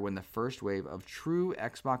later when the first wave of true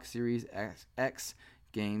Xbox Series X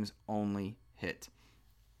games only hit?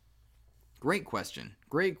 Great question,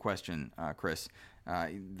 Chris.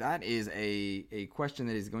 That is a question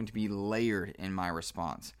that is going to be layered in my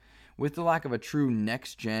response. With the lack of a true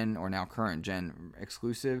next-gen or now current-gen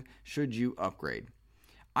exclusive, should you upgrade?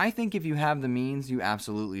 I think if you have the means, you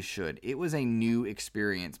absolutely should. It was a new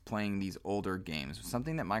experience playing these older games.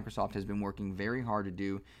 Something that Microsoft has been working very hard to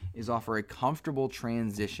do is offer a comfortable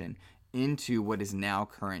transition into what is now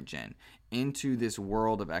current gen, into this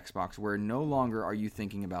world of Xbox where no longer are you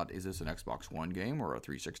thinking about, is this an Xbox One game or a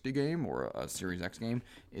 360 game or a Series X game?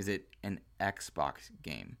 Is it an Xbox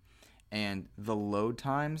game? And the load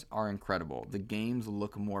times are incredible. The games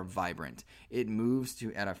look more vibrant. It moves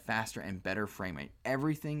at a faster and better frame rate.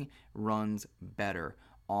 Everything runs better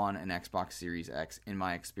on an Xbox Series X in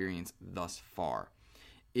my experience thus far.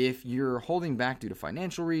 If you're holding back due to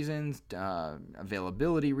financial reasons,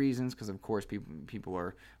 availability reasons, because of course people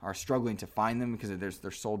are struggling to find them because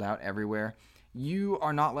they're sold out everywhere, you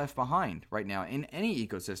are not left behind right now in any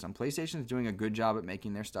ecosystem. PlayStation is doing a good job at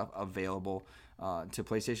making their stuff available to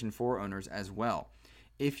PlayStation 4 owners as well.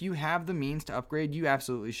 If you have the means to upgrade, you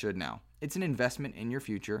absolutely should now. It's an investment in your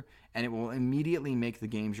future, and it will immediately make the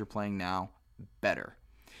games you're playing now better.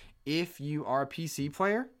 If you are a PC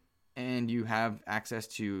player and you have access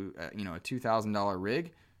to a $2,000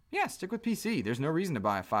 rig, yeah, stick with PC. There's no reason to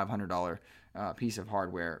buy a $500 piece of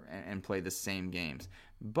hardware and play the same games.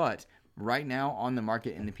 But right now on the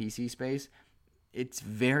market in the PC space, it's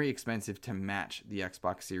very expensive to match the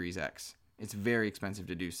Xbox Series X. It's very expensive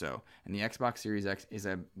to do so. And the Xbox Series X is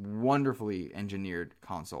a wonderfully engineered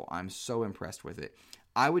console. I'm so impressed with it.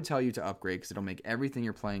 I would tell you to upgrade because it'll make everything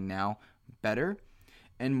you're playing now better.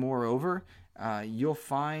 And moreover, you'll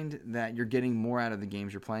find that you're getting more out of the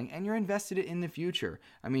games you're playing and you're invested in the future.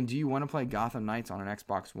 I mean, do you want to play Gotham Knights on an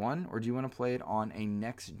Xbox One or do you want to play it on a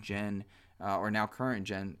next-gen or now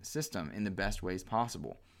current-gen system in the best ways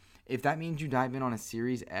possible? If that means you dive in on a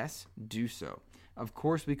Series S, do so. Of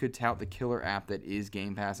course, we could tout the killer app that is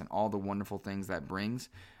Game Pass and all the wonderful things that brings,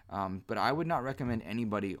 but I would not recommend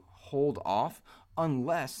anybody hold off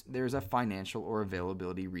unless there's a financial or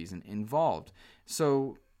availability reason involved.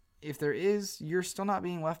 So if there is, you're still not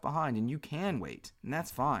being left behind and you can wait, and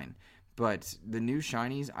that's fine. But the new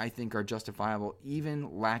shinies, I think, are justifiable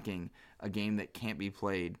even lacking a game that can't be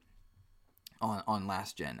played on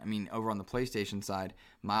last gen. I mean, over on the PlayStation side,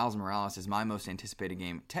 Miles Morales is my most anticipated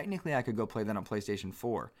game. Technically, I could go play that on PlayStation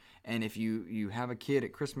 4. And if you have a kid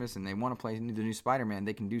at Christmas and they want to play the new Spider-Man,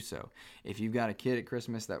 they can do so. If you've got a kid at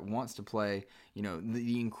Christmas that wants to play,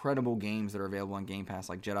 the incredible games that are available on Game Pass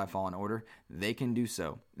like Jedi Fallen Order, they can do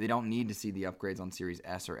so. They don't need to see the upgrades on Series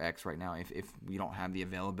S or X right now if you don't have the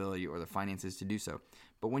availability or the finances to do so.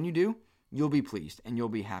 But when you do, you'll be pleased and you'll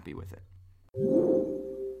be happy with it.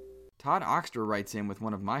 Todd Oxter writes in with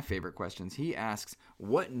one of my favorite questions. He asks,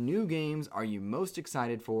 what new games are you most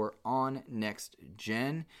excited for on next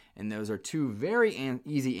gen? And those are two very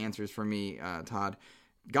easy answers for me, Todd.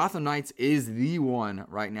 Gotham Knights is the one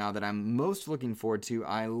right now that I'm most looking forward to.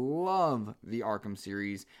 I love the Arkham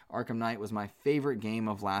series. Arkham Knight was my favorite game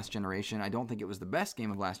of last generation. I don't think it was the best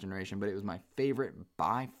game of last generation, but it was my favorite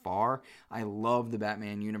by far. I love the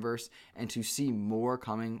Batman universe, and to see more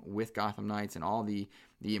coming with Gotham Knights and all the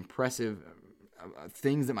impressive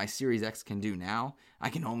things that my Series X can do now, I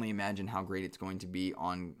can only imagine how great it's going to be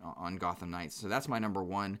on Gotham Knights. So that's my number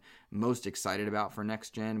one most excited about for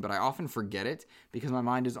next gen, but I often forget it because my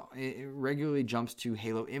mind it regularly jumps to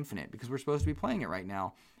Halo Infinite because we're supposed to be playing it right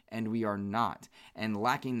now and we are not. And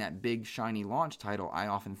lacking that big shiny launch title, I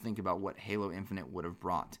often think about what Halo Infinite would have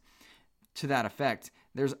brought. To that effect,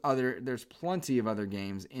 there's plenty of other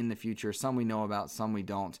games in the future. Some we know about, some we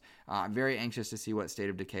don't. I'm very anxious to see what State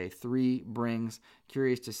of Decay 3 brings.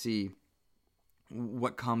 Curious to see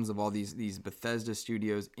what comes of all these Bethesda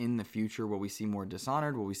studios in the future. Will we see more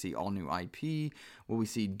Dishonored? Will we see all new IP? Will we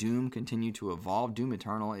see Doom continue to evolve? Doom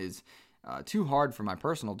Eternal is too hard for my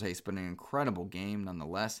personal taste, but an incredible game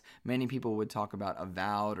nonetheless. Many people would talk about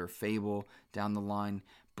Avowed or Fable down the line.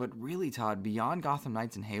 But really, Todd, beyond Gotham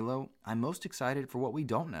Knights and Halo, I'm most excited for what we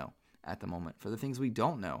don't know at the moment, for the things we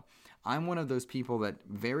don't know. I'm one of those people that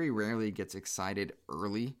very rarely gets excited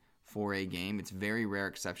early for a game. It's very rare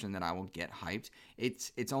exception that I will get hyped.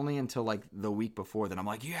 It's only until like the week before that I'm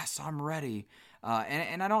like, yes, I'm ready.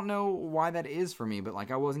 And I don't know why that is for me, but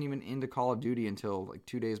like I wasn't even into Call of Duty until like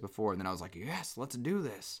 2 days before, and then I was like, yes, let's do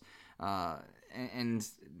this. And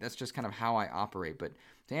that's just kind of how I operate. But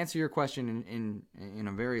to answer your question in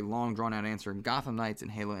a very long, drawn-out answer, Gotham Knights and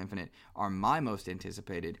Halo Infinite are my most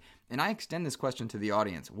anticipated. And I extend this question to the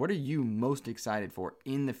audience. What are you most excited for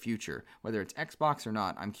in the future? Whether it's Xbox or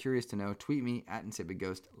not, I'm curious to know. Tweet me at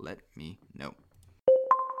InsipidGhost. Let me know.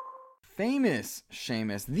 famous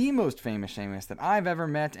Seamus, the most famous Seamus that I've ever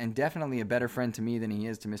met, and definitely a better friend to me than he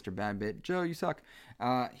is to Mr. Badbit. Joe, you suck.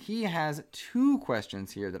 He has 2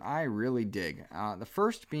 questions here that I really dig. The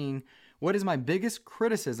first being, what is my biggest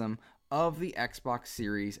criticism of the Xbox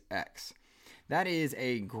Series X? That is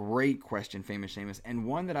a great question, famous Seamus, and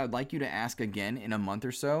one that I'd like you to ask again in a month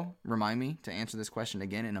or so. Remind me to answer this question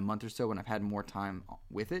again in a month or so when I've had more time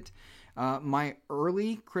with it. My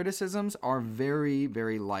early criticisms are very,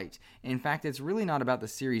 very light. In fact, it's really not about the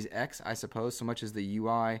Series X, I suppose, so much as the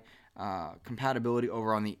UI compatibility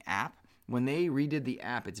over on the app. When they redid the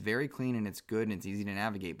app, it's very clean and it's good and it's easy to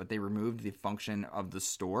navigate, but they removed the function of the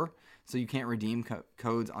store, so you can't redeem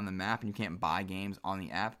codes on the map and you can't buy games on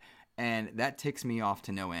the app. And that ticks me off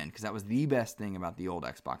to no end because that was the best thing about the old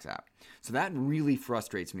Xbox app. So that really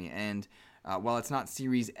frustrates me. And while it's not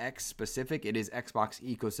Series X specific, it is Xbox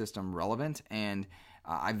ecosystem relevant. And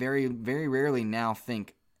I very, very rarely now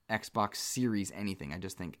think Xbox Series anything. I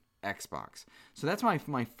just think Xbox. So that's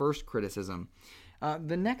my first criticism.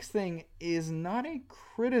 The next thing is not a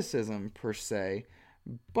criticism per se,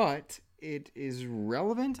 but it is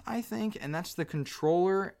relevant, I think, and that's the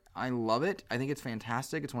controller. I love it. I think it's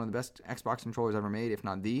fantastic. It's one of the best Xbox controllers ever made, if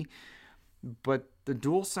not the. But the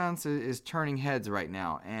DualSense is turning heads right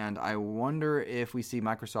now, and I wonder if we see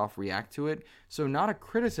Microsoft react to it. So not a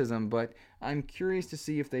criticism, but I'm curious to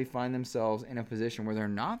see if they find themselves in a position where they're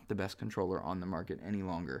not the best controller on the market any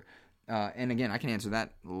longer. And again, I can answer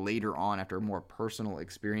that later on after a more personal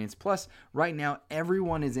experience. Plus, right now,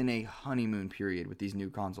 everyone is in a honeymoon period with these new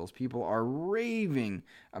consoles. People are raving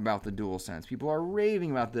about the DualSense. People are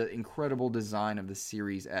raving about the incredible design of the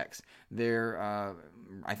Series X. They're,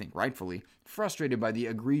 I think rightfully, frustrated by the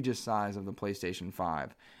egregious size of the PlayStation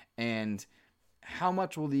 5. And how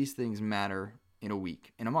much will these things matter in a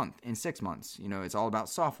week, in a month, in 6 months? You know, it's all about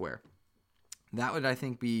software. That would, I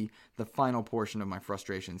think, be the final portion of my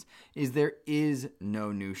frustrations, is there is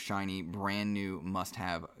no new, shiny, brand new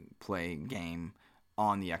must-have play game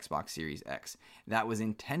on the Xbox Series X. That was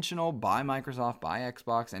intentional by Microsoft, by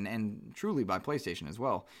Xbox, and truly by PlayStation as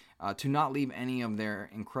well, to not leave any of their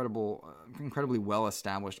incredibly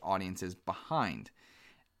well-established audiences behind.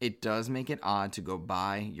 It does make it odd to go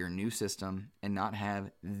buy your new system and not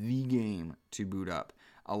have the game to boot up.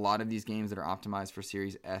 A lot of these games that are optimized for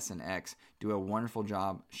Series S and X do a wonderful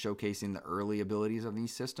job showcasing the early abilities of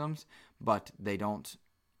these systems, but they don't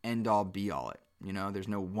end-all be-all it. You know, there's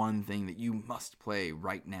no one thing that you must play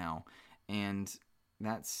right now, and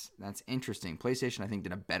that's interesting. PlayStation, I think,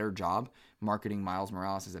 did a better job marketing Miles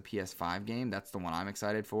Morales as a PS5 game. That's the one I'm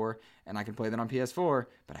excited for, and I can play that on PS4,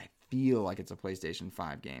 but I feel like it's a PlayStation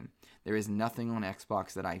 5 game. There is nothing on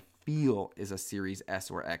Xbox that I feel is a Series S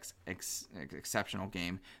or X exceptional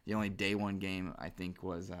game. The only day one game, I think,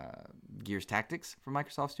 was Gears Tactics from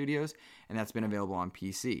Microsoft Studios, and that's been available on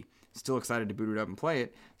PC. Still excited to boot it up and play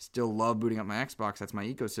it. Still love booting up my Xbox. That's my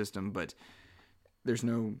ecosystem, but there's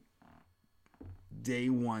no day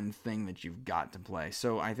one thing that you've got to play.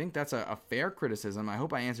 So I think that's a fair criticism. I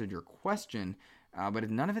hope I answered your question, but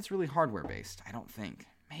none of it's really hardware-based, I don't think.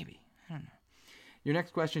 Maybe. I don't know. Your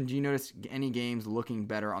next question, do you notice any games looking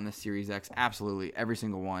better on the Series X? Absolutely. Every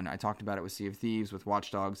single one. I talked about it with Sea of Thieves, with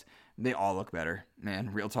Watch Dogs. They all look better.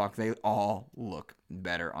 Man, real talk, they all look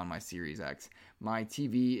better on my Series X. My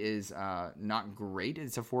TV is not great.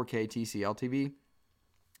 It's a 4K TCL TV,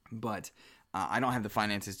 but I don't have the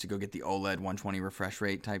finances to go get the OLED 120 refresh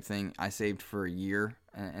rate type thing. I saved for a year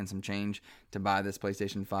and some change to buy this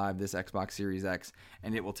PlayStation 5, this Xbox Series X,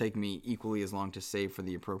 and it will take me equally as long to save for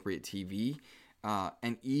the appropriate TV.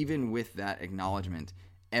 And even with that acknowledgement,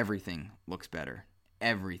 everything looks better.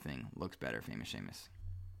 Everything looks better, famous Seamus.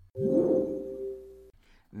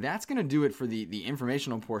 That's going to do it for the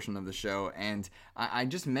informational portion of the show. And I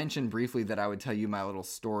just mentioned briefly that I would tell you my little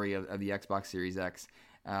story of the Xbox Series X.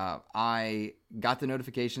 I got the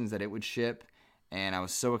notifications that it would ship, and I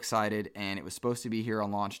was so excited, and it was supposed to be here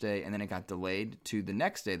on launch day, and then it got delayed to the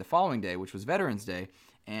next day, the following day, which was Veterans Day,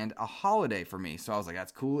 and a holiday for me. So I was like,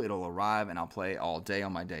 that's cool. It'll arrive, and I'll play all day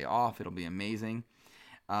on my day off. It'll be amazing.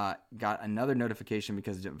 Got another notification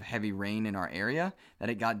because of heavy rain in our area that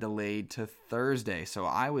it got delayed to Thursday. So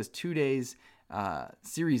I was 2 days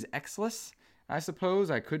Series X-less, I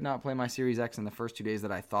suppose. I could not play my Series X in the first 2 days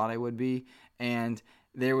that I thought I would be, and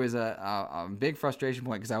there was a big frustration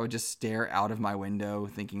point because I would just stare out of my window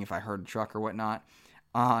thinking if I heard a truck or whatnot.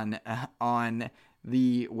 On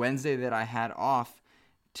the Wednesday that I had off,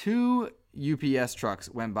 2 UPS trucks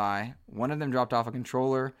went by. One of them dropped off a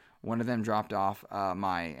controller. One of them dropped off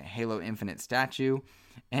my Halo Infinite statue.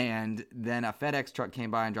 And then a FedEx truck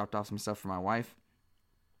came by and dropped off some stuff for my wife.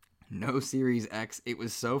 no Series X. It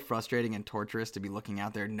was so frustrating and torturous to be looking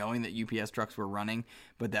out there knowing that UPS trucks were running,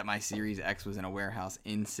 but that my Series X was in a warehouse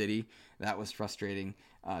in city. That was frustrating,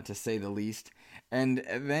 to say the least. And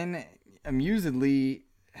then, amusedly,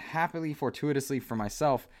 happily, fortuitously for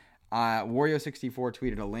myself, Wario64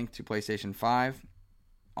 tweeted a link to PlayStation 5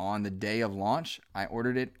 on the day of launch. I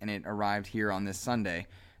ordered it, and it arrived here on this Sunday.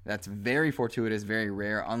 That's very fortuitous, very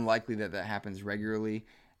rare, unlikely that happens regularly.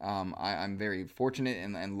 I'm very fortunate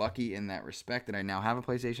and lucky in that respect that I now have a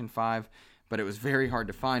PlayStation 5, but it was very hard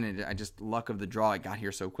to find, and I just, luck of the draw, it got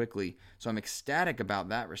here so quickly. So I'm ecstatic about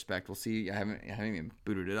that respect. We'll see. I haven't even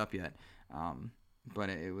booted it up yet. But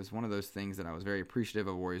it was one of those things that I was very appreciative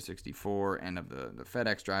of Wario64 and of the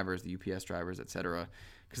FedEx drivers, the UPS drivers, etc.,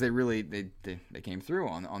 because they really they came through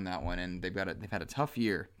on that one, and they've had a tough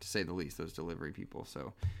year, to say the least, those delivery people.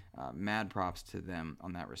 So mad props to them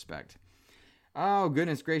on that respect. Oh,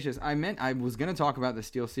 goodness gracious. I was going to talk about the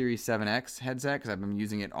SteelSeries 7X headset because I've been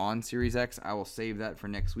using it on Series X. I will save that for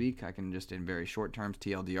next week. I can just, in very short terms,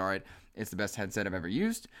 TLDR it. It's the best headset I've ever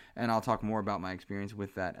used, and I'll talk more about my experience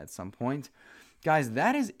with that at some point. Guys,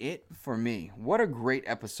 that is it for me. What a great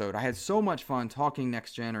episode. I had so much fun talking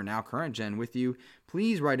next gen or now current gen with you.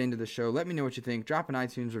 Please write into the show. Let me know what you think. Drop an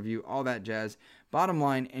iTunes review, all that jazz. Bottom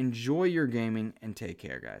line, enjoy your gaming and take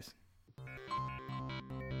care, guys.